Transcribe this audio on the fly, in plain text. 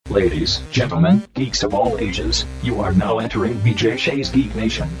Ladies, gentlemen, geeks of all ages, you are now entering BJ Shea's Geek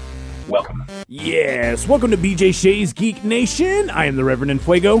Nation. Welcome. Yes, welcome to BJ Shea's Geek Nation. I am the Reverend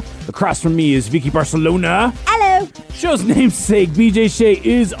Fuego. Across from me is Vicky Barcelona. Hello. Show's namesake, BJ Shea,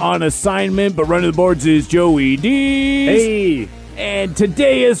 is on assignment, but running the boards is Joey D. Hey. And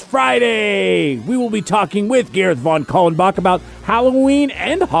today is Friday. We will be talking with Gareth Von Kallenbach about Halloween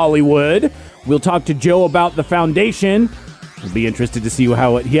and Hollywood. We'll talk to Joe about The Foundation. We'll be interested to see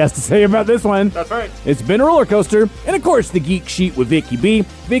what he has to say about this one. That's right. It's been a roller coaster. And of course, the Geek Sheet with Vicky B.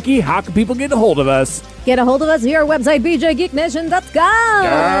 Vicky, how can people get a hold of us? Get a hold of us via our website,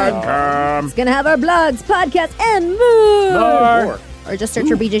 bjgeeknation.com. It's going to have our blogs, podcasts, and more. Or just search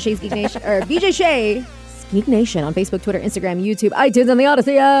for BJ Shea's Geek Nation, or BJ Shea's Geek Nation on Facebook, Twitter, Instagram, YouTube, iTunes, and the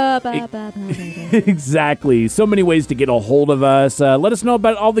Odyssey app. Exactly. So many ways to get a hold of us. Let us know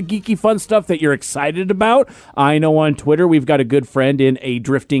about all the geeky fun stuff that you're excited about. I know on Twitter we've got a good friend in A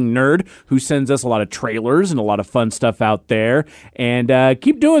Drifting Nerd who sends us a lot of trailers and a lot of fun stuff out there. And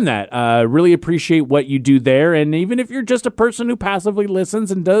keep doing that. Really appreciate what you do there. And even if you're just a person who passively listens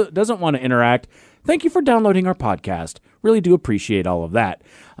and doesn't want to interact, thank you for downloading our podcast. Really do appreciate all of that.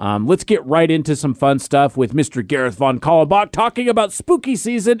 Let's get right into some fun stuff with Mr. Gareth Von Kallenbach talking about spooky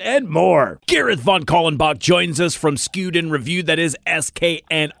season and more. Gareth Von Kallenbach joins us from Skewed and Reviewed, that is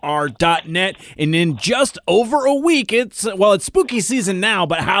sknr.net. And in just over a week, it's spooky season now,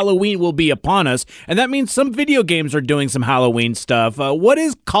 but Halloween will be upon us. And that means some video games are doing some Halloween stuff. What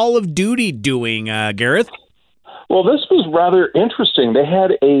is Call of Duty doing, Gareth? Well, this was rather interesting. They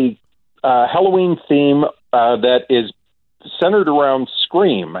had a Halloween theme that is centered around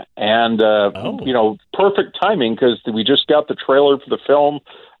Scream, and perfect timing because we just got the trailer for the film,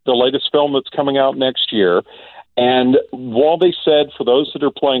 the latest film that's coming out next year. And while they said for those that are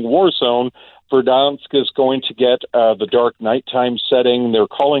playing Warzone, Verdansk is going to get the dark nighttime setting. They're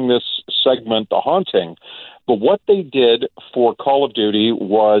calling this segment The Haunting. But what they did for Call of Duty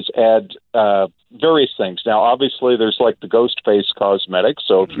was add various things. Now, obviously, there's like the Ghostface cosmetics.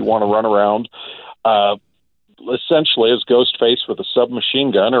 So if you want to run around essentially as Ghostface with a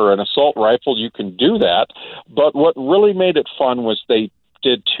submachine gun or an assault rifle, you can do that. But what really made it fun was they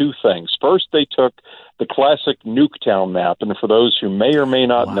did two things. First, they took the classic Nuketown map, and for those who may or may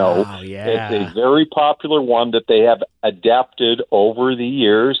not know, it's a very popular one that they have adapted over the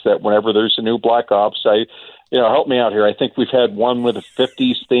years, that whenever there's a new Black Ops, help me out here. I think we've had one with a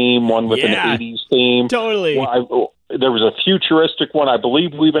 50s theme, one with an 80s theme. Totally. There was a futuristic one. I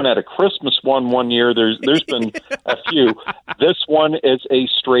believe we even had a Christmas one year. There's been a few. This one is a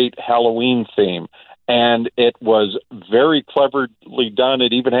straight Halloween theme, and it was very cleverly done.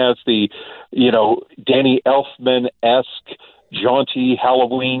 It even has the, Danny Elfman-esque jaunty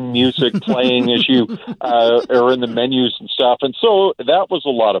Halloween music playing as you are in the menus and stuff. And so that was a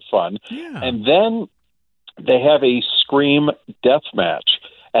lot of fun. Yeah. And then they have a Scream death match.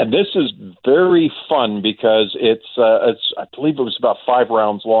 And this is very fun because it's I believe it was about 5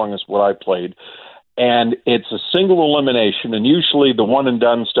 rounds long is what I played. And it's a single elimination, and usually the one and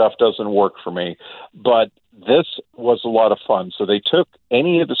done stuff doesn't work for me. But this was a lot of fun. So they took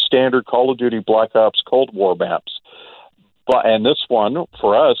any of the standard Call of Duty Black Ops Cold War maps, and this one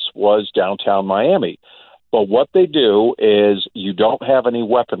for us was downtown Miami. But what they do is you don't have any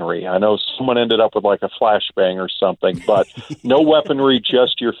weaponry. I know someone ended up with like a flashbang or something, but no weaponry,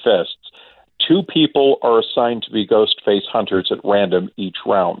 just your fists. 2 people are assigned to be Ghostface hunters at random each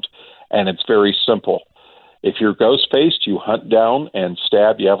round, and it's very simple. If you're Ghostfaced, you hunt down and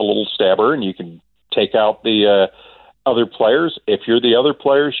stab. You have a little stabber, and you can take out the other players. If you're the other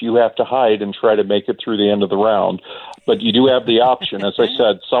players, you have to hide and try to make it through the end of the round. But you do have the option. As I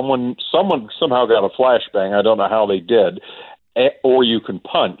said, someone somehow got a flashbang. I don't know how they did. Or you can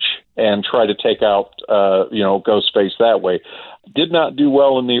punch and try to take out, Ghostface that way. Did not do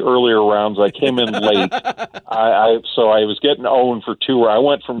well in the earlier rounds. I came in late. So I was getting owned for 2. I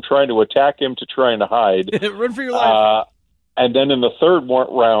went from trying to attack him to trying to hide. Run for your life. And then in the third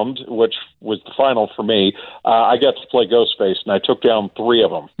round, which was the final for me, I got to play Ghostface, and I took down 3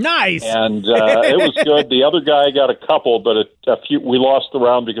 of them. Nice! And it was good. The other guy got a couple, but a few. We lost the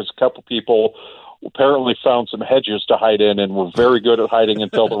round because a couple people apparently found some hedges to hide in and were very good at hiding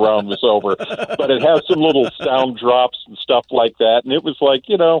until the round was over. But it has some little sound drops and stuff like that, and it was like,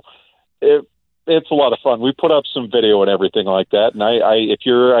 it's a lot of fun. We put up some video and everything like that. And if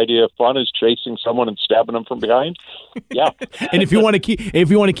your idea of fun is chasing someone and stabbing them from behind, yeah. And if you want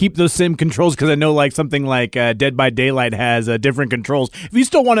to keep those same controls, because I know like something like Dead by Daylight has different controls. If you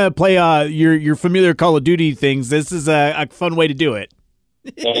still want to play your familiar Call of Duty things, this is a fun way to do it.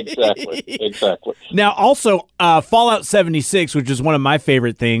 Exactly. Now, also, Fallout 76, which is one of my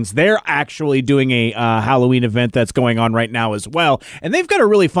favorite things, they're actually doing a Halloween event that's going on right now as well, and they've got a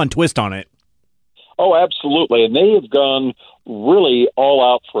really fun twist on it. Oh, absolutely. And they have gone really all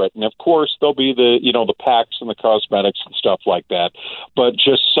out for it. And of course, there'll be the packs and the cosmetics and stuff like that. But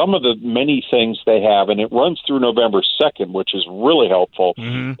just some of the many things they have, and it runs through November 2nd, which is really helpful,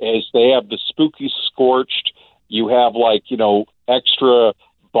 is they have the Spooky Scorched. You have extra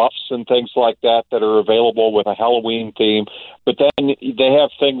buffs and things like that are available with a Halloween theme. But then they have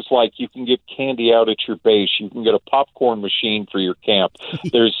things like you can get candy out at your base. You can get a popcorn machine for your camp.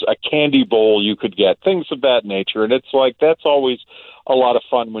 There's a candy bowl you could get, things of that nature. And it's like that's always a lot of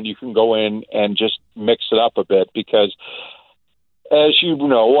fun when you can go in and just mix it up a bit because as you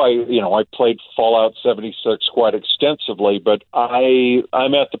know, I played Fallout 76 quite extensively, but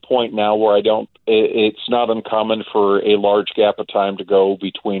I'm at the point now where it's not uncommon for a large gap of time to go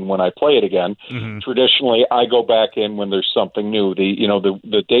between when I play it again. Traditionally, I go back in when there's something new.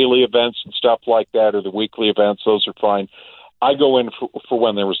 The daily events and stuff like that, or the weekly events, those are fine. I go in for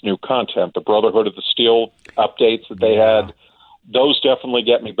when there was new content. The Brotherhood of the Steel updates that they had, those definitely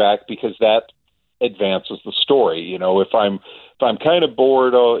get me back because that advances the story. If I'm kind of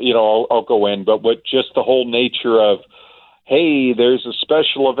bored, I'll go in. But with just the whole nature of, hey, there's a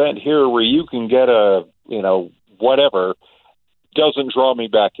special event here where you can get whatever, doesn't draw me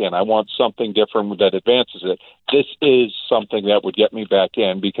back in. I want something different that advances it. This is something that would get me back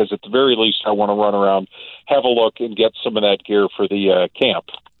in because at the very least I want to run around, have a look, and get some of that gear for the camp.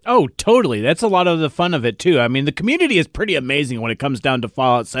 Oh, totally. That's a lot of the fun of it, too. I mean, the community is pretty amazing when it comes down to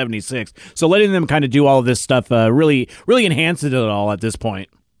Fallout 76. So letting them kind of do all of this stuff really enhances it all at this point.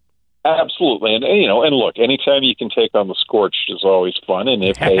 Absolutely. And look, anytime you can take on the Scorched is always fun. And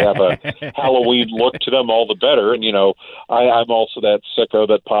if they have a Halloween look to them, all the better. And, I'm also that sicko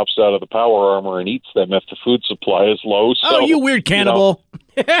that pops out of the power armor and eats them if the food supply is low. So, you weird cannibal.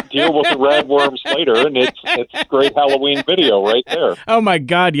 Deal with the radworms later, and it's a great Halloween video right there. Oh, my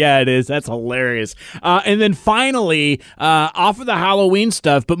God. Yeah, it is. That's hilarious. And then finally, off of the Halloween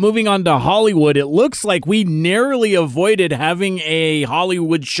stuff, but moving on to Hollywood, it looks like we narrowly avoided having a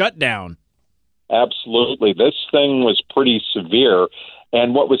Hollywood shutdown. Absolutely. This thing was pretty severe.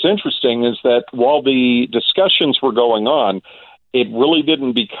 And what was interesting is that while the discussions were going on, it really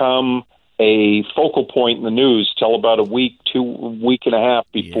didn't become a focal point in the news till about a week and a half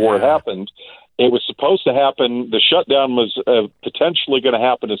before it happened. It was supposed to happen. The shutdown was potentially going to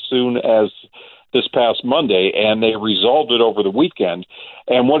happen as soon as this past Monday, and they resolved it over the weekend.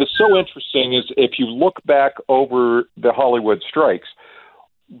 And what is so interesting is if you look back over the Hollywood strikes,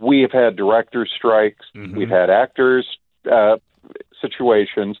 we have had director strikes, we've had actors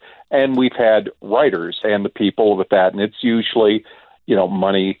situations, and we've had writers and the people with that. And it's usually,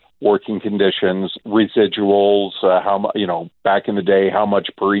 money, working conditions, residuals, back in the day, how much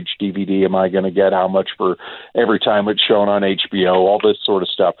per each DVD am I going to get? How much for every time it's shown on HBO? All this sort of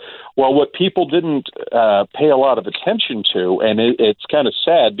stuff. Well, what people didn't pay a lot of attention to, and it's kind of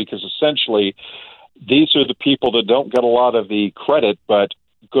sad because essentially these are the people that don't get a lot of the credit, but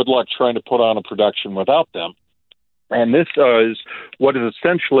good luck trying to put on a production without them. And this is what is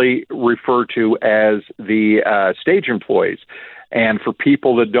essentially referred to as the stage employees. And for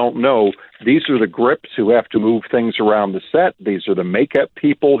people that don't know, these are the grips who have to move things around the set. These are the makeup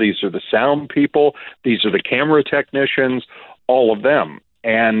people. These are the sound people. These are the camera technicians, all of them.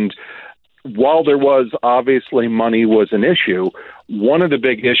 And while there was obviously money was an issue, one of the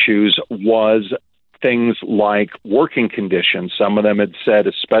big issues was things like working conditions. Some of them had said,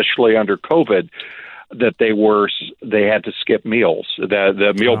 especially under COVID, that they had to skip meals.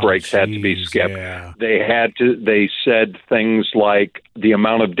 The meal breaks had to be skipped. Yeah. They said things like the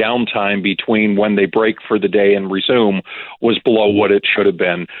amount of downtime between when they break for the day and resume was below what it should have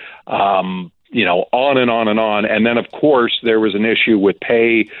been. On and on and on. And then, of course, there was an issue with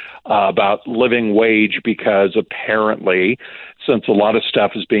pay about living wage because apparently, since a lot of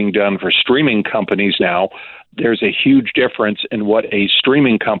stuff is being done for streaming companies now, there's a huge difference in what a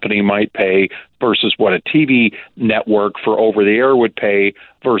streaming company might pay versus what a TV network for over-the-air would pay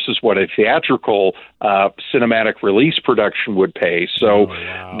versus what a theatrical cinematic release production would pay. So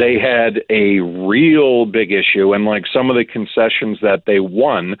they had a real big issue, and like some of the concessions that they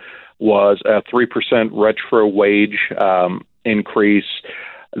won was a 3% retro wage increase.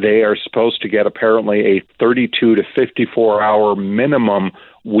 They are supposed to get apparently a 32 to 54-hour minimum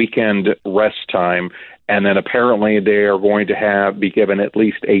weekend rest time. And then apparently they are going to be given at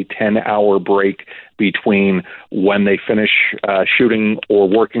least a 10-hour break between when they finish shooting or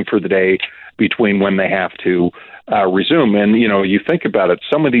working for the day between when they have to resume. And, you think about it,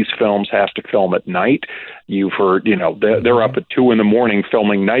 some of these films have to film at night. You've heard, they're up at 2 a.m.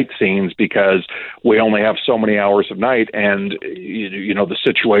 filming night scenes because we only have so many hours of night. And, the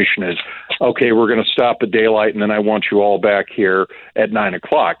situation is, okay, we're going to stop at daylight and then I want you all back here at 9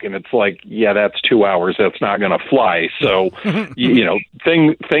 o'clock. And it's like, yeah, that's 2 hours. That's not going to fly. So,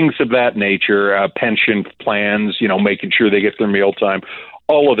 things of that nature, pension plans, making sure they get their meal time,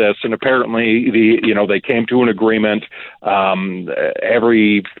 all of this, and apparently they came to an agreement.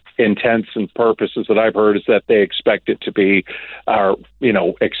 Every intents and purposes that I've heard is that they expect it to be,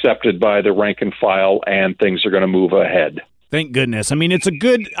 accepted by the rank and file, and things are going to move ahead. Thank goodness. I mean, it's a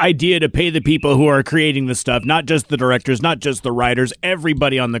good idea to pay the people who are creating the stuff, not just the directors, not just the writers,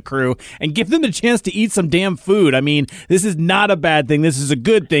 everybody on the crew, and give them a chance to eat some damn food. I mean, this is not a bad thing. This is a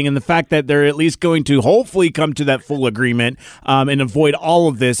good thing. And the fact that they're at least going to hopefully come to that full agreement and avoid all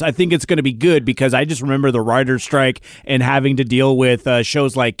of this, I think it's going to be good, because I just remember the writer's strike and having to deal with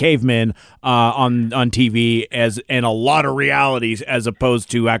shows like Cavemen on TV and a lot of realities as opposed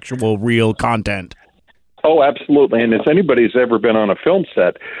to actual real content. Oh, absolutely. And if anybody's ever been on a film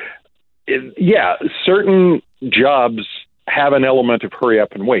set, certain jobs have an element of hurry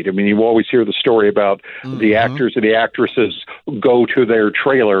up and wait. I mean, you always hear the story about the actors or the actresses go to their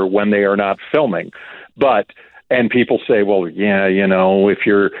trailer when they are not filming. And people say, well, yeah, if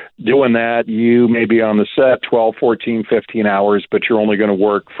you're doing that, you may be on the set 12, 14, 15 hours, but you're only going to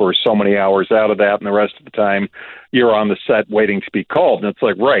work for so many hours out of that. And the rest of the time you're on the set waiting to be called. And it's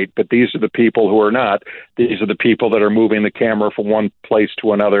like, right, but these are the people who are not. These are the people that are moving the camera from one place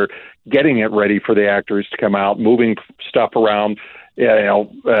to another, getting it ready for the actors to come out, moving stuff around,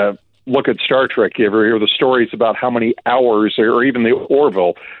 look at Star Trek. You ever hear the stories about how many hours, or even the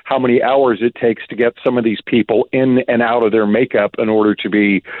Orville, how many hours it takes to get some of these people in and out of their makeup in order to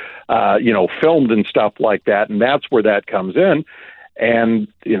be, filmed and stuff like that. And that's where that comes in. And,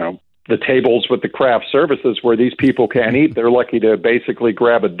 the tables with the craft services where these people can't eat, they're lucky to basically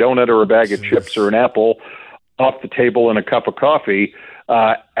grab a donut or a bag of chips or an apple off the table and a cup of coffee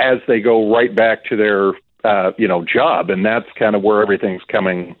as they go right back to their job. And that's kind of where everything's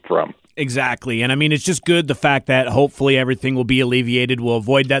coming from. Exactly. And I mean, it's just good, the fact that hopefully everything will be alleviated. We'll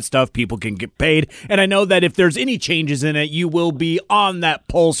avoid that stuff. People can get paid. And I know that if there's any changes in it, you will be on that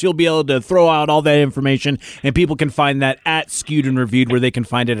pulse. You'll be able to throw out all that information, and people can find that at Skewed and Reviewed, where they can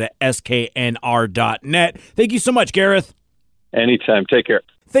find it at sknr.net. Thank you so much, Gareth. Anytime. Take care.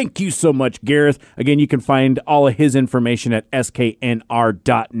 Thank you so much, Gareth. Again, you can find all of his information at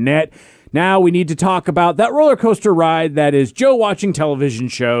sknr.net. Now we need to talk about that roller coaster ride that is Joe watching television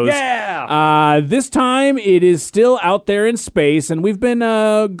shows. Yeah! This time it is still out there in space, and we've been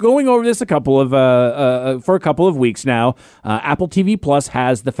going over this for a couple of weeks now. Apple TV Plus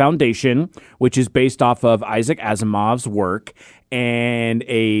has The Foundation, which is based off of Isaac Asimov's work, and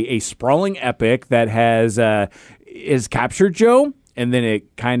a sprawling epic that has captured Joe, and then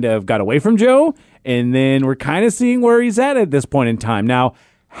it kind of got away from Joe, and then we're kind of seeing where he's at this point in time. Now,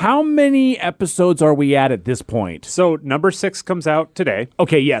 how many episodes are we at this point? So number 6 comes out today.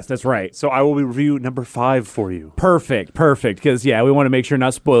 Okay, yes, that's right. So I will review number 5 for you. Perfect. Because, we want to make sure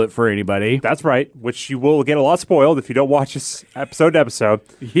not spoil it for anybody. That's right, which you will get a lot spoiled if you don't watch this episode to episode.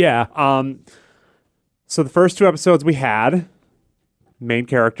 Yeah. So the first 2 episodes we had main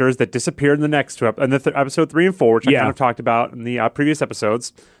characters that disappeared in the next 2 episode 3 and 4, which I kind of talked about in the previous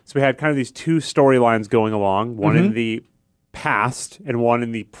episodes. So we had kind of these 2 storylines going along, one in the past and one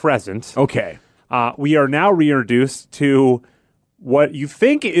in the present. Okay. We are now reintroduced to what you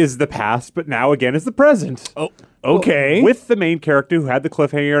think is the past, but now again is the present. Oh, okay. With the main character who had the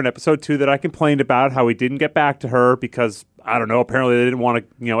cliffhanger in episode 2 that I complained about, how he didn't get back to her because, I don't know, apparently they didn't want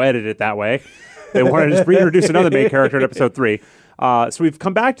to, edit it that way. They wanted to just reintroduce another main character in episode 3. So we've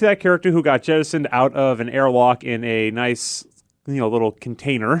come back to that character who got jettisoned out of an airlock in a nice little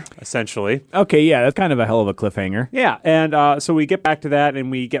container, essentially. Okay, yeah, that's kind of a hell of a cliffhanger. Yeah, and so we get back to that, and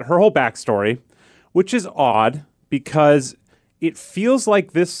we get her whole backstory, which is odd because it feels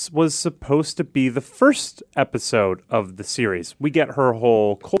like this was supposed to be the first episode of the series. We get her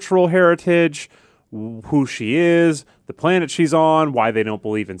whole cultural heritage, who she is, the planet she's on, why they don't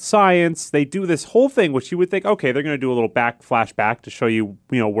believe in science. They do this whole thing, which you would think, okay, they're going to do a little flashback to show you,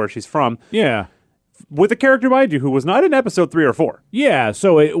 where she's from. Yeah. With a character behind you who was not in episode 3 or 4. Yeah,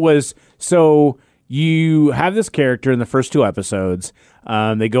 so you have this character in the first 2 episodes.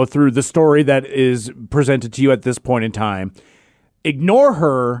 They go through the story that is presented to you at this point in time. Ignore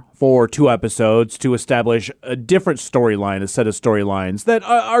her for 2 episodes to establish a different storyline, a set of storylines that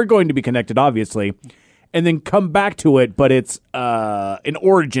are going to be connected, obviously. and then come back to it, but it's an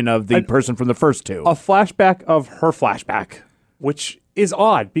origin of the person from the first two. A flashback of her flashback, which is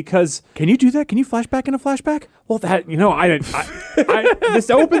odd because can you do that? Can you flashback in a flashback? Well, that this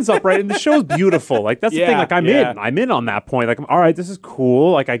opens up right, and the show's beautiful. Like that's the thing. Like I'm in on that point. Like all right, this is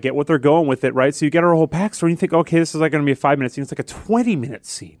cool. Like I get what they're going with it, right? So you get her whole backstory, and you think, okay, this is like going to be a 5-minute scene. It's like a 20-minute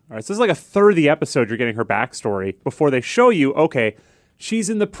scene. All right, so this is like a third of the episode. You're getting her backstory before they show you, okay, she's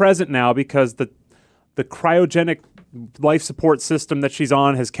in the present now because the cryogenic life support system that she's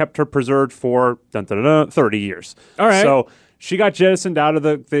on has kept her preserved for 30 years. All right, so. She got jettisoned out of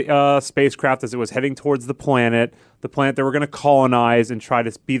the spacecraft as it was heading towards the planet they were going to colonize and try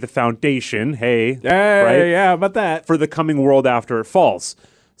to be the foundation. Right? Yeah, about that. For the coming world after it falls.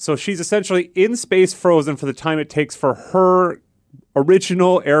 So she's essentially in space frozen for the time it takes for her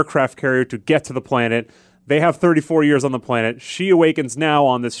original aircraft carrier to get to the planet. They have 34 years on the planet. She awakens now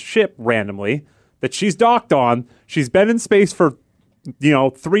on this ship randomly that she's docked on. She's been in space for,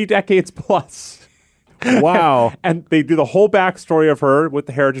 3 decades plus. Wow. And they do the whole backstory of her with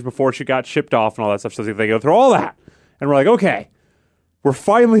the heritage before she got shipped off and all that stuff. So they go through all that. And we're like, okay, we're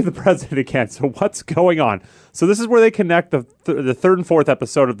finally the president again. So what's going on? So this is where they connect the third and fourth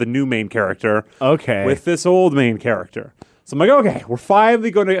episode of the new main character with this old main character. So I'm like, okay, we're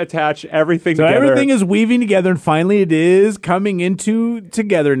finally going to attach everything together. So everything is weaving together, and finally it is coming into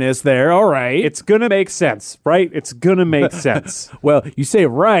togetherness there. All right. It's going to make sense, right? It's going to make sense. Well, you say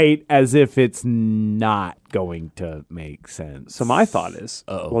right as if it's not going to make sense. So my thought is,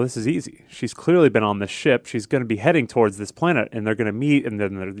 well, this is easy. She's clearly been on this ship. She's going to be heading towards this planet, and they're going to meet, and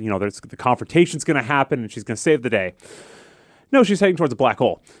then the confrontation's going to happen, and she's going to save the day. No, she's heading towards a black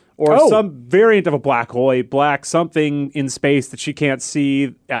hole. Or some variant of a black hole, a black something in space that she can't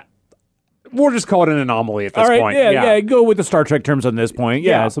see. We'll just call it an anomaly at this point. Yeah, go with the Star Trek terms on this point.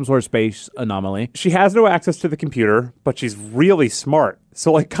 Yeah, some sort of space anomaly. She has no access to the computer, but she's really smart.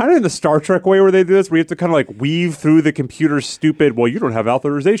 So, like, kind of in the Star Trek way where they do this, where you have to kind of, like, weave through the computer's stupid, well, you don't have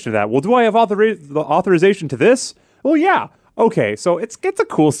authorization to that. Well, do I have the authorization to this? Well, yeah. Okay, so it's a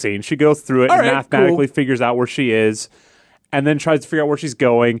cool scene. She goes through it and mathematically figures out where she is. And then tries to figure out where she's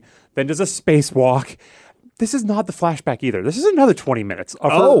going, then does a spacewalk. This is not the flashback either. This is another 20 minutes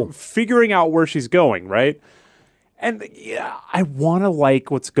of her figuring out where she's going, right? And I want to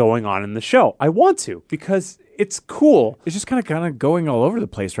like what's going on in the show. I want to, because it's cool. It's just kind of going all over the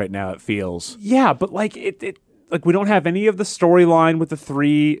place right now, it feels. Yeah, but like like we don't have any of the storyline with the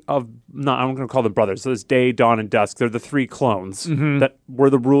three I'm going to call them brothers. So there's Day, Dawn, and Dusk. They're the three clones that were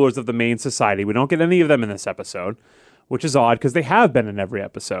the rulers of the main society. We don't get any of them in this episode. Which is odd because they have been in every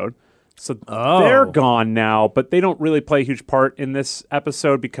episode. So they're gone now, but they don't really play a huge part in this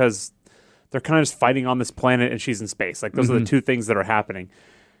episode because they're kind of just fighting on this planet and she's in space. Like those are the two things that are happening.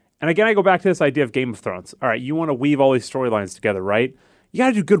 And again, I go back to this idea of Game of Thrones. All right, you want to weave all these storylines together, right? You got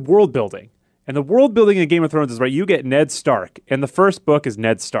to do good world building. And the world building in Game of Thrones is, right, you get Ned Stark. And the first book is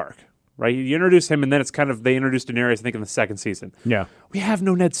Ned Stark. Right, you introduce him, and then it's kind of they introduced Daenerys. I think in the second season. Yeah, we have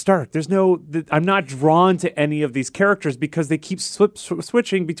no Ned Stark. There's no. I'm not drawn to any of these characters because they keep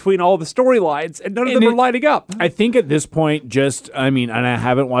switching between all the storylines, and none of them are lining up. I think at this point, and I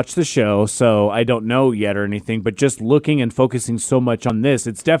haven't watched the show, so I don't know yet or anything. But just looking and focusing so much on this,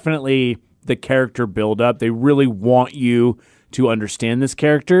 it's definitely the character build-up. They really want you to understand this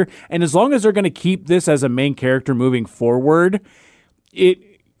character, and as long as they're going to keep this as a main character moving forward,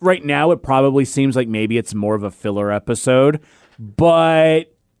 right now, it probably seems like maybe it's more of a filler episode, but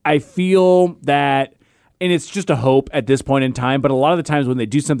I feel that, and it's just a hope at this point in time, but a lot of the times when they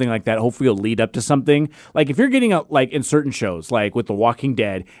do something like that, hopefully it'll lead up to something. Like if you're getting, like in certain shows, like with The Walking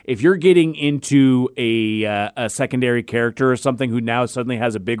Dead, if you're getting into a secondary character or something who now suddenly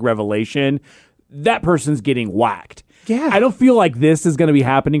has a big revelation, that person's getting whacked. Yeah. I don't feel like this is going to be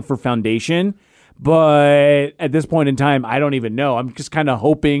happening for Foundation. But at this point in time, I don't even know. I'm just kind of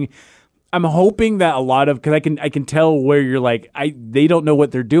hoping. I'm hoping that a lot of, because I can tell where you're like, they don't know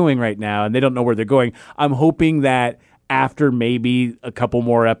what they're doing right now, and they don't know where they're going. I'm hoping that after maybe a couple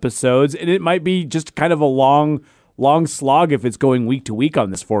more episodes, and it might be just kind of a long slog if it's going week to week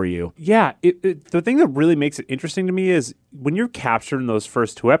on this for you. Yeah, the thing that really makes it interesting to me is when you're captured in those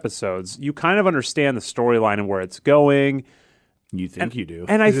first 2 episodes, you kind of understand the storyline and where it's going. You think you do.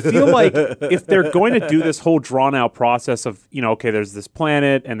 And I feel like if they're going to do this whole drawn-out process of, okay, there's this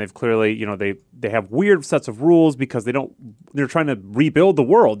planet, and they've clearly, they have weird sets of rules because they're trying to rebuild the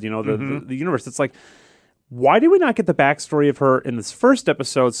world, the universe. It's like, why did we not get the backstory of her in this first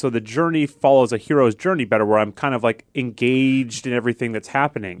episode so the journey follows a hero's journey better, where I'm kind of like engaged in everything that's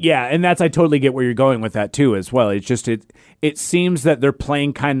happening? Yeah, and I totally get where you're going with that too as well. It's just it seems that they're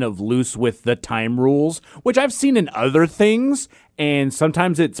playing kind of loose with the time rules, which I've seen in other things, and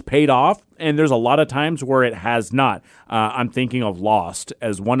sometimes it's paid off, and there's a lot of times where it has not. I'm thinking of Lost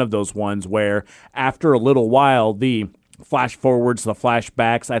as one of those ones where after a little while, the flash forwards, the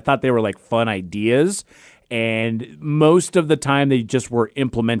flashbacks, I thought they were like fun ideas. And most of the time, they just were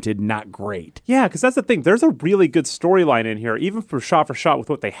implemented not great. Yeah, because that's the thing. There's a really good storyline in here, even for shot with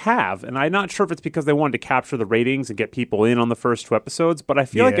what they have. And I'm not sure if it's because they wanted to capture the ratings and get people in on the first 2 episodes. But I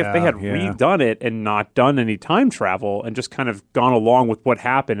feel like if they had redone it and not done any time travel and just kind of gone along with what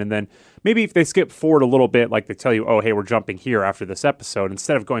happened, and then maybe if they skip forward a little bit, like they tell you, oh, hey, we're jumping here after this episode,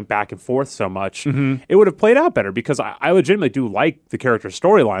 instead of going back and forth so much, it would have played out better, because I legitimately do like the character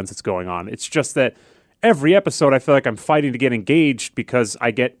storylines that's going on. It's just that every episode, I feel like I'm fighting to get engaged because I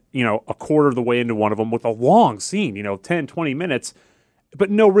get, a quarter of the way into one of them with a long scene, 10, 20 minutes,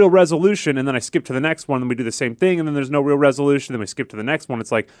 but no real resolution. And then I skip to the next one, and we do the same thing, and then there's no real resolution. Then we skip to the next one.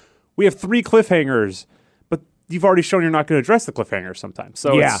 It's like, we have 3 cliffhangers, but you've already shown you're not going to address the cliffhangers sometimes.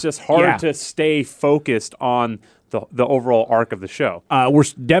 So it's just hard to stay focused on the overall arc of the show. We're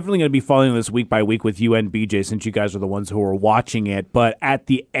definitely going to be following this week by week with you and BJ, since you guys are the ones who are watching it. But at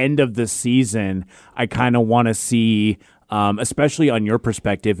the end of the season, I kind of want to see, especially on your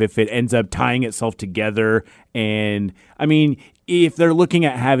perspective, if it ends up tying itself together. And I mean, if they're looking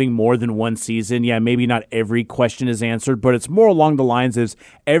at having more than one season, maybe not every question is answered, but it's more along the lines of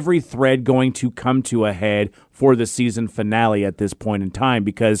every thread going to come to a head for the season finale at this point in time,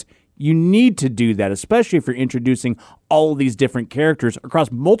 because you need to do that, especially if you're introducing all of these different characters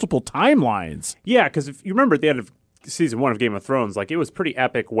across multiple timelines. Yeah, because if you remember at the end of season 1 of Game of Thrones, like, it was pretty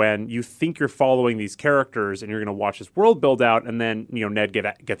epic when you think you're following these characters and you're going to watch this world build out, and then Ned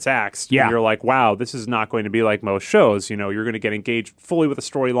gets axed. Yeah. And you're like, wow, this is not going to be like most shows. You're going to get engaged fully with a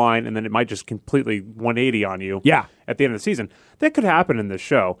storyline, and then it might just completely 180 on you. Yeah. At the end of the season, that could happen in this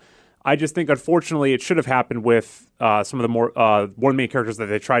show. I just think, unfortunately, it should have happened with some of the more one main characters that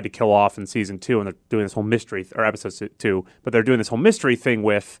they tried to kill off in season 2, and they're doing this whole mystery, or episode 2, but they're doing this whole mystery thing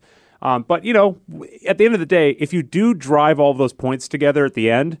with. But, at the end of the day, if you do drive all of those points together at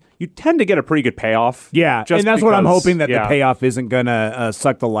the end, you tend to get a pretty good payoff. Yeah, and that's what I'm hoping, that the payoff isn't going to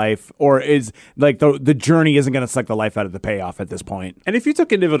suck the life, or is like the journey isn't going to suck the life out of the payoff at this point. And if you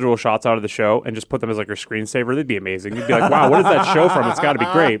took individual shots out of the show and just put them as like your screensaver, they'd be amazing. You'd be like, wow, what is that show from? It's got to be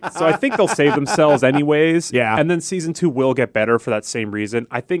great. So I think they'll save themselves anyways. Yeah. And then season 2 will get better for that same reason.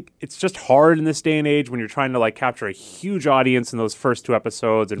 I think it's just hard in this day and age when you're trying to like capture a huge audience in those first 2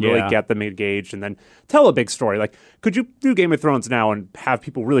 episodes and really get them engaged and then tell a big story. Like, could you do Game of Thrones now and have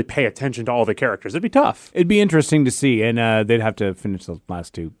people really pay attention to all the characters? It'd be tough. It'd be interesting to see, and they'd have to finish the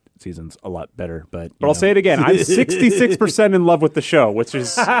last 2 seasons a lot better. But I'll say it again. I'm 66% in love with the show, which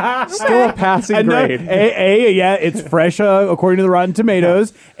is still a passing grade. It's fresh according to the Rotten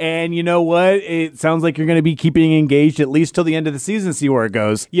Tomatoes. And you know what? It sounds like you're going to be keeping engaged at least till the end of the season, see where it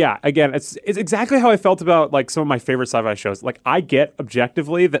goes. Yeah, again, it's exactly how I felt about like some of my favorite sci-fi shows. Like, I get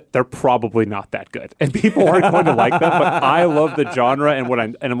objectively that they're probably not that good, and people aren't going to like them. But I love the genre,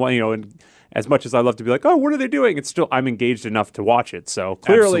 and as much as I love to be like, oh, what are they doing? It's still, I'm engaged enough to watch it. So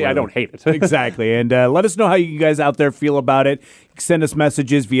clearly, I don't hate it. Exactly. And let us know how you guys out there feel about it. Send us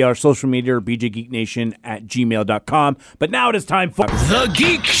messages via our social media or bjgeeknation@gmail.com. But now it is time for The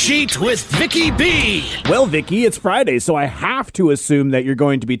Geek Sheet with Vicky B. Well, Vicky, it's Friday, so I have to assume that you're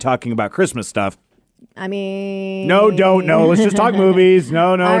going to be talking about Christmas stuff. I mean... No. Let's just talk movies.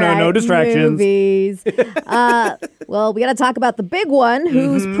 No distractions. Movies. Well, we got to talk about the big one,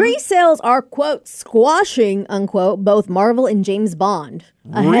 whose pre-sales are, quote, squashing, unquote, both Marvel and James Bond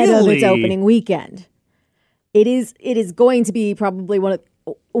ahead of its opening weekend. It is going to be probably one of,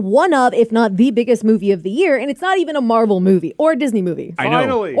 if not the biggest movie of the year, and it's not even a Marvel movie or a Disney movie.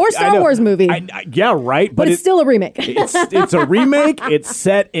 Finally. Or Star Wars movie. Yeah, right. But it's still a remake. It's a remake. It's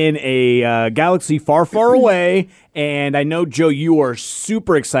set in a galaxy far, far away. And I know, Joe, you are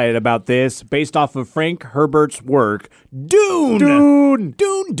super excited about this based off of Frank Herbert's work, Dune.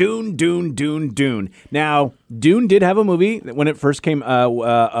 Dune. Now, Dune did have a movie when it first came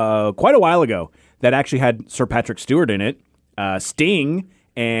quite a while ago that actually had Sir Patrick Stewart in it, Sting,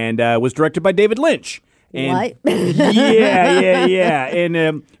 and was directed by David Lynch. And what? Yeah. And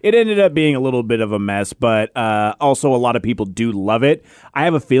it ended up being a little bit of a mess, but also a lot of people do love it. I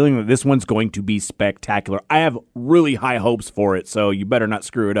have a feeling that this one's going to be spectacular. I have really high hopes for it, so you better not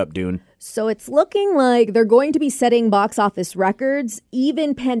screw it up, Dune. So it's looking like they're going to be setting box office records,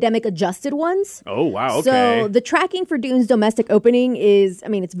 even pandemic-adjusted ones. Oh, wow, okay. So the tracking for Dune's domestic opening is, I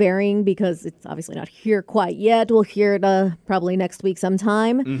mean, it's varying because it's obviously not here quite yet. We'll hear it probably next week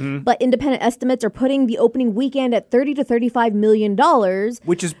sometime. Mm-hmm. But independent estimates are putting the opening weekend at $30 to $35 million.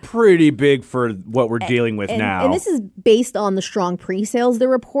 Which is pretty big for what we're dealing with now. And this is based on the strong pre-sales they're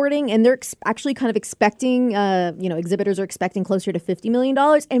reporting, and they're actually kind of expecting, exhibitors are expecting closer to $50 million.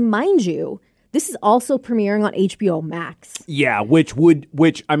 And mind you, this is also premiering on HBO Max. Yeah,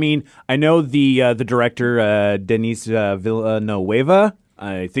 which I mean, I know the director Denis Villanueva.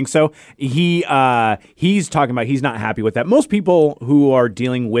 I think so. He's talking about he's not happy with that. Most people who are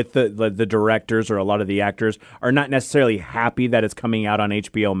dealing with the directors or a lot of the actors are not necessarily happy that it's coming out on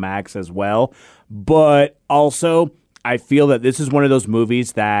HBO Max as well. But also, I feel that this is one of those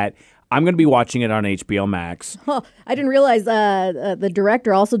movies that I'm going to be watching it on HBO Max. Huh, I didn't realize the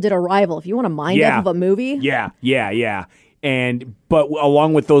director also did Arrival. If you want to mind up of a movie. Yeah. But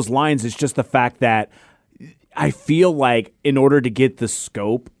along with those lines, it's just the fact that I feel like in order to get the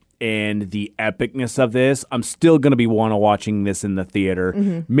scope and the epicness of this, I'm still going to be watching this in the theater.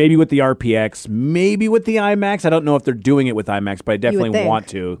 Mm-hmm. Maybe with the RPX, maybe with the IMAX. I don't know if they're doing it with IMAX, but I definitely want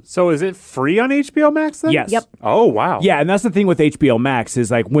to. So is it free on HBO Max then? Yes. Yep. Oh, wow. Yeah, and that's the thing with HBO Max is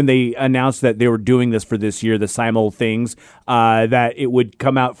like when they announced that they were doing this for this year, the simul things, that it would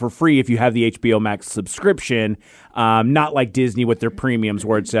come out for free if you have the HBO Max subscription. Not like Disney with their premiums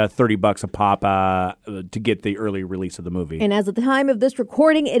where it's $30 a pop to get the early release of the movie. And as of the time of this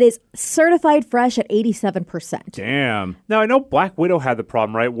recording, it is certified fresh at 87%. Damn. Now, I know Black Widow had the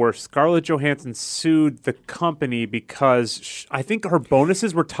problem, right, where Scarlett Johansson sued the company because I think her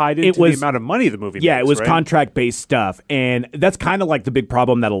bonuses were tied into the amount of money the movie makes, it was right? contract-based stuff. And that's kind of like the big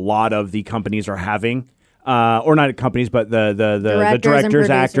problem that a lot of the companies are having. Or not companies, but the directors,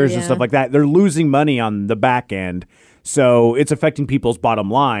 actors, and stuff like that. They're losing money on the back end. So it's affecting people's bottom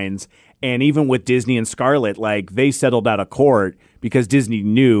lines. And even with Disney and Scarlett, like they settled out of court because Disney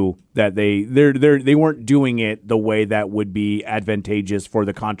knew that they weren't doing it the way that would be advantageous for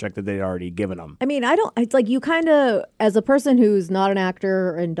the contract that they'd already given them. I mean, it's like you kind of, as a person who's not an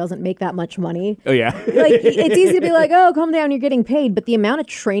actor and doesn't make that much money. Oh, yeah. Like, it's easy to be like, oh, calm down, you're getting paid. But the amount of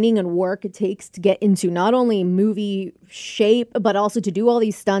training and work it takes to get into not only movie shape, but also to do all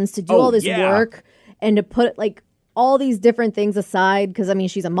these stunts, to do all this work, and to put like all these different things aside, because I mean,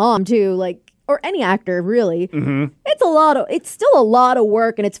 she's a mom too, like, or any actor really. Mm-hmm. It's still a lot of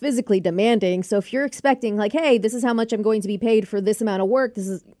work, and it's physically demanding. So if you're expecting like, hey, this is how much I'm going to be paid for this amount of work,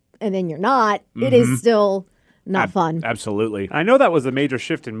 and then you're not, it is still not fun. Absolutely. I know that was a major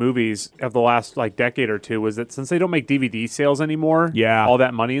shift in movies of the last decade or two, was that since they don't make DVD sales anymore, all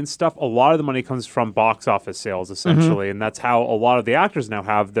that money and stuff, a lot of the money comes from box office sales essentially, and that's how a lot of the actors now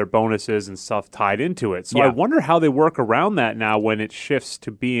have their bonuses and stuff tied into it. So I wonder how they work around that now when it shifts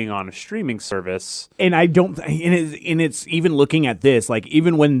to being on a streaming service. And it's even looking at this, like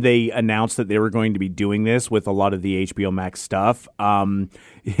even when they announced that they were going to be doing this with a lot of the HBO Max stuff,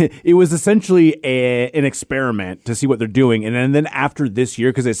 it was essentially an experiment to see what they're doing. And then after this year,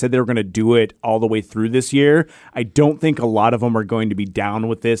 because they said they were going to do it all the way through this year, I don't think a lot of them are going to be down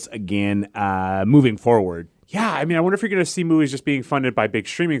with this again moving forward. Yeah, I mean, I wonder if you're going to see movies just being funded by big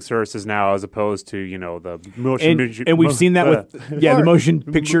streaming services now, as opposed to the motion. And we've seen that with the motion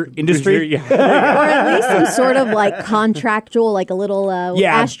picture industry, or at least some sort of like contractual, like a little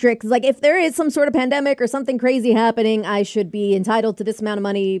asterisk. Like if there is some sort of pandemic or something crazy happening, I should be entitled to this amount of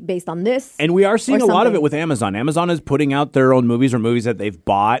money based on this. And we are seeing a lot of it with Amazon. Amazon is putting out their own movies or movies that they've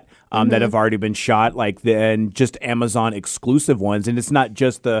bought that have already been shot, and just Amazon exclusive ones. And it's not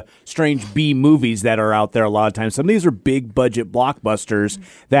just the strange B movies that are out there a lot of times. Some of these are big budget blockbusters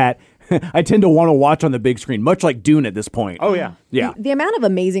that I tend to want to watch on the big screen, much like Dune at this point. Oh, yeah. Yeah. The amount of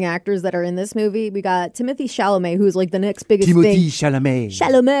amazing actors that are in this movie, we got Timothée Chalamet, who's like the next biggest Timothée thing.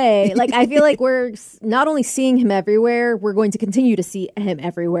 Chalamet. Like, I feel like we're not only seeing him everywhere, we're going to continue to see him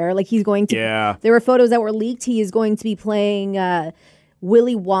everywhere. Like, he's going to... Yeah. There were photos that were leaked. He is going to be playing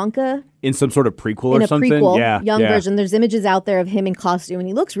Willy Wonka. In some sort of prequel or something? Prequel, young version. There's images out there of him in costume, and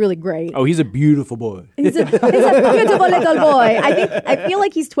he looks really great. Oh, he's a beautiful boy. He's a beautiful little boy. I feel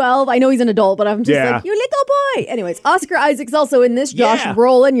like he's 12. I know he's an adult, but I'm just like, you little boy. Anyways, Oscar Isaac's also in this. Josh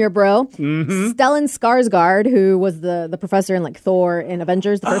Brolin, your bro. Mm-hmm. Stellan Skarsgård, who was the professor in like Thor and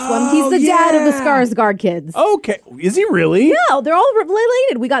Avengers, the first one. He's the dad of the Skarsgård kids. Okay. Is he really? Yeah, they're all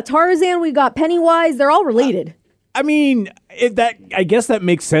related. We got Tarzan, we got Pennywise. They're all related. I mean, I guess that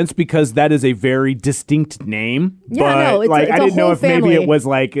makes sense because that is a very distinct name. Yeah, but, no, it's like a I didn't know whole if maybe family. it was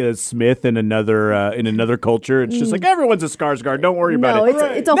like a Smith in another culture. It's just like everyone's a Skarsgård. Don't worry about it. No,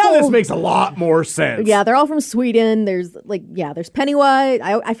 it's a now whole. this makes a lot more sense. Yeah, they're all from Sweden. There's there's Pennywise.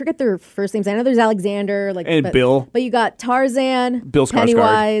 I forget their first names. I know there's Alexander. And Bill. But you got Tarzan, Bill Skarsgård.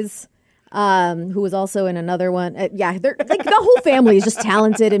 Pennywise, who was also in another one. They're like the whole family is just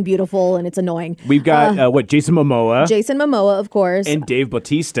talented and beautiful, and it's annoying. We've got Jason Momoa, Jason Momoa, of course, and Dave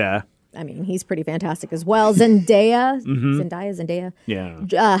Bautista. I mean, he's pretty fantastic as well. Zendaya, Zendaya. Yeah.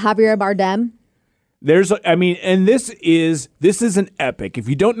 Javier Bardem. And this is an epic. If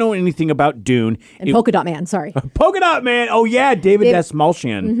you don't know anything about Dune, And Polka Dot Man, sorry. Polka Dot Man. Oh yeah, David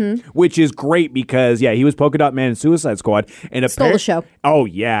Dastmalchian, which is great because he was Polka Dot Man in Suicide Squad and Stole the show. Oh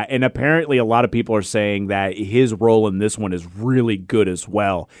yeah, and apparently a lot of people are saying that his role in this one is really good as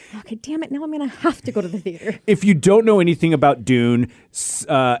well. Okay, damn it! Now I'm gonna have to go to the theater. If you don't know anything about Dune,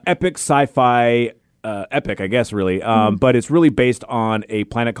 epic sci-fi. Epic, I guess, really. But it's really based on a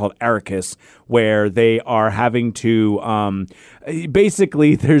planet called Arrakis, where they are having to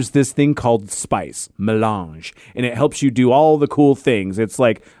basically there's this thing called spice, melange, and it helps you do all the cool things. It's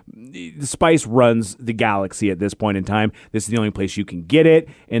like the spice runs the galaxy at this point in time. This is the only place you can get it.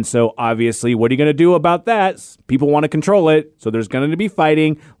 And so obviously, what are you going to do about that? People want to control it. So there's going to be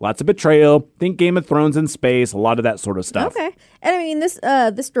fighting, lots of betrayal. Think Game of Thrones in space, a lot of that sort of stuff. Okay. And I mean,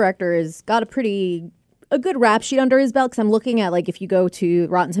 this director has got a good rap sheet under his belt because I'm looking at, like, if you go to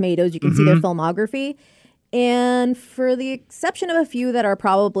Rotten Tomatoes, you can see their filmography. And for the exception of a few that are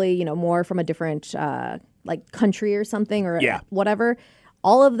probably, more from a different, like, country or something or whatever,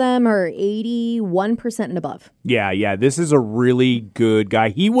 all of them are 81% and above. Yeah. This is a really good guy.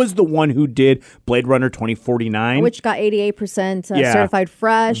 He was the one who did Blade Runner 2049. Which got 88% certified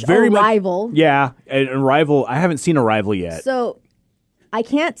fresh. Arrival. And Arrival. I haven't seen Arrival yet. So I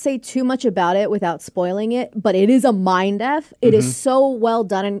can't say too much about it without spoiling it, but it is a mind F. It is so well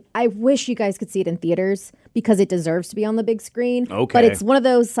done, and I wish you guys could see it in theaters because it deserves to be on the big screen. Okay. But it's one of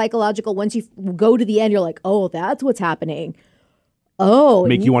those psychological, once you go to the end, you're like, oh, that's what's happening. Oh.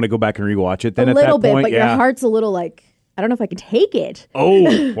 Make you want to go back and rewatch it then a at that little bit, point? but your heart's a little like, I don't know if I can take it.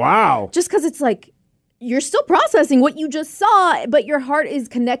 Oh, wow. Just because it's like, you're still processing what you just saw, but your heart is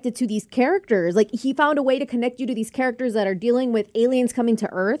connected to these characters. Like, he found a way to connect you to these characters that are dealing with aliens coming to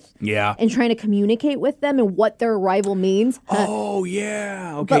Earth. Yeah. And trying to communicate with them and what their arrival means. Oh,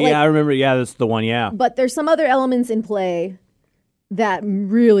 yeah. Okay, But, like, I remember. Yeah, that's the one, yeah. But there's some other elements in play that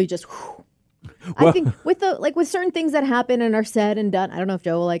really just... I think with certain things that happen and are said and done, I don't know if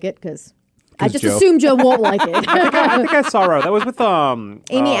Joe will like it because... I just assume Joe won't like it. I think I saw it. That was with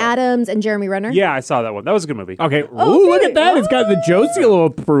Amy Adams and Jeremy Renner. Yeah, I saw that one. That was a good movie. Okay. Ooh, look at that. It's got the Joe seal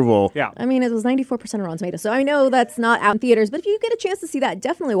of approval. Yeah. I mean, it was 94% of Rotten Tomatoes, so I know that's not out in theaters. But if you get a chance to see that,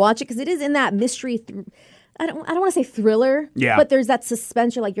 definitely watch it because it is in that mystery. I don't want to say thriller. Yeah. But there's that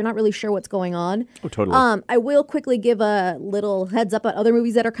suspense. You're not really sure what's going on. Oh, totally. I will quickly give a little heads up on other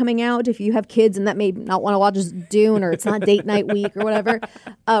movies that are coming out. If you have kids and that may not want to watch Dune or it's not date night week or whatever,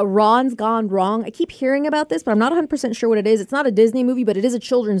 Ron's Gone Wrong. I keep hearing about this, but I'm not 100% sure what it is. It's not a Disney movie, but it is a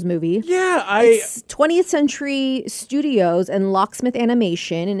children's movie. Yeah, It's 20th Century Studios and Locksmith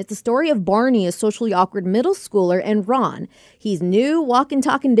Animation, and it's the story of Barney, a socially awkward middle schooler, and Ron. He's new, walking,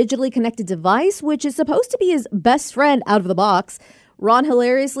 talking, digitally connected device, which is supposed to be his best friend out of the box. Ron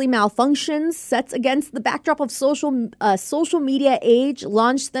hilariously malfunctions, sets against the backdrop of social media age,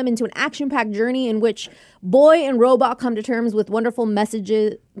 launched them into an action-packed journey in which boy and robot come to terms with wonderful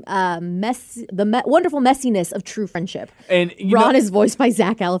messages, wonderful messiness of true friendship. And Ron is voiced by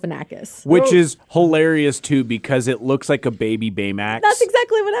Zach Galifianakis, which is hilarious too because it looks like a baby Baymax. That's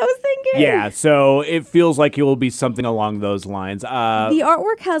exactly what I was thinking. Yeah, so it feels like it will be something along those lines. The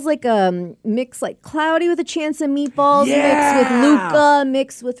artwork has like a mix, like Cloudy with a Chance of Meatballs, mixed with Luca,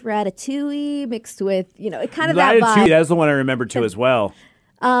 mixed with Ratatouille, mixed with it kind of that vibe. That's the one I remember too as well.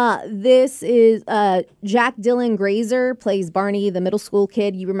 This is Jack Dylan Grazer plays Barney, the middle school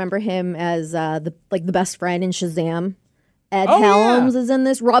kid. You remember him as the best friend in Shazam. Ed Helms is in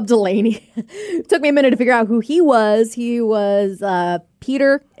this. Rob Delaney. Took me a minute to figure out who he was. He was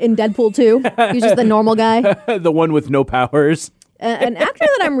Peter in Deadpool 2. He was just the normal guy. The one with no powers. An actor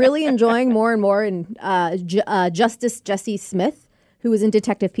that I'm really enjoying more and more in Justice Jesse Smith, who was in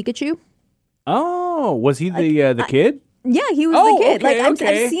Detective Pikachu. Oh, was he the kid? Yeah, he was the kid. Okay,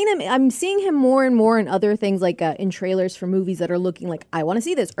 I've seen him. I'm seeing him more and more in other things, like in trailers for movies that are looking like I want to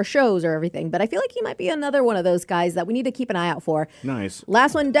see this, or shows, or everything. But I feel like he might be another one of those guys that we need to keep an eye out for. Nice.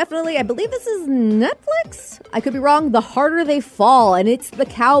 Last one, definitely. I believe this is Netflix. I could be wrong. The Harder They Fall, and it's the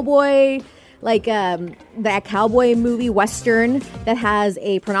cowboy like that cowboy movie Western that has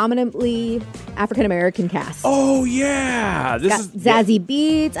a predominantly African American cast. Oh yeah, this is Zazie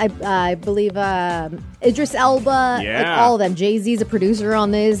Beetz. I believe Idris Elba. Yeah. Like all of them. Jay-Z's a producer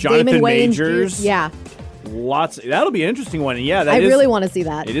on this. Jonathan Damon Wayans. Majors. Yeah. Lots. That'll be an interesting one. And yeah, I really want to see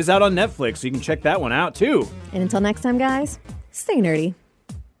that. It is out on Netflix, so you can check that one out too. And until next time, guys, stay nerdy.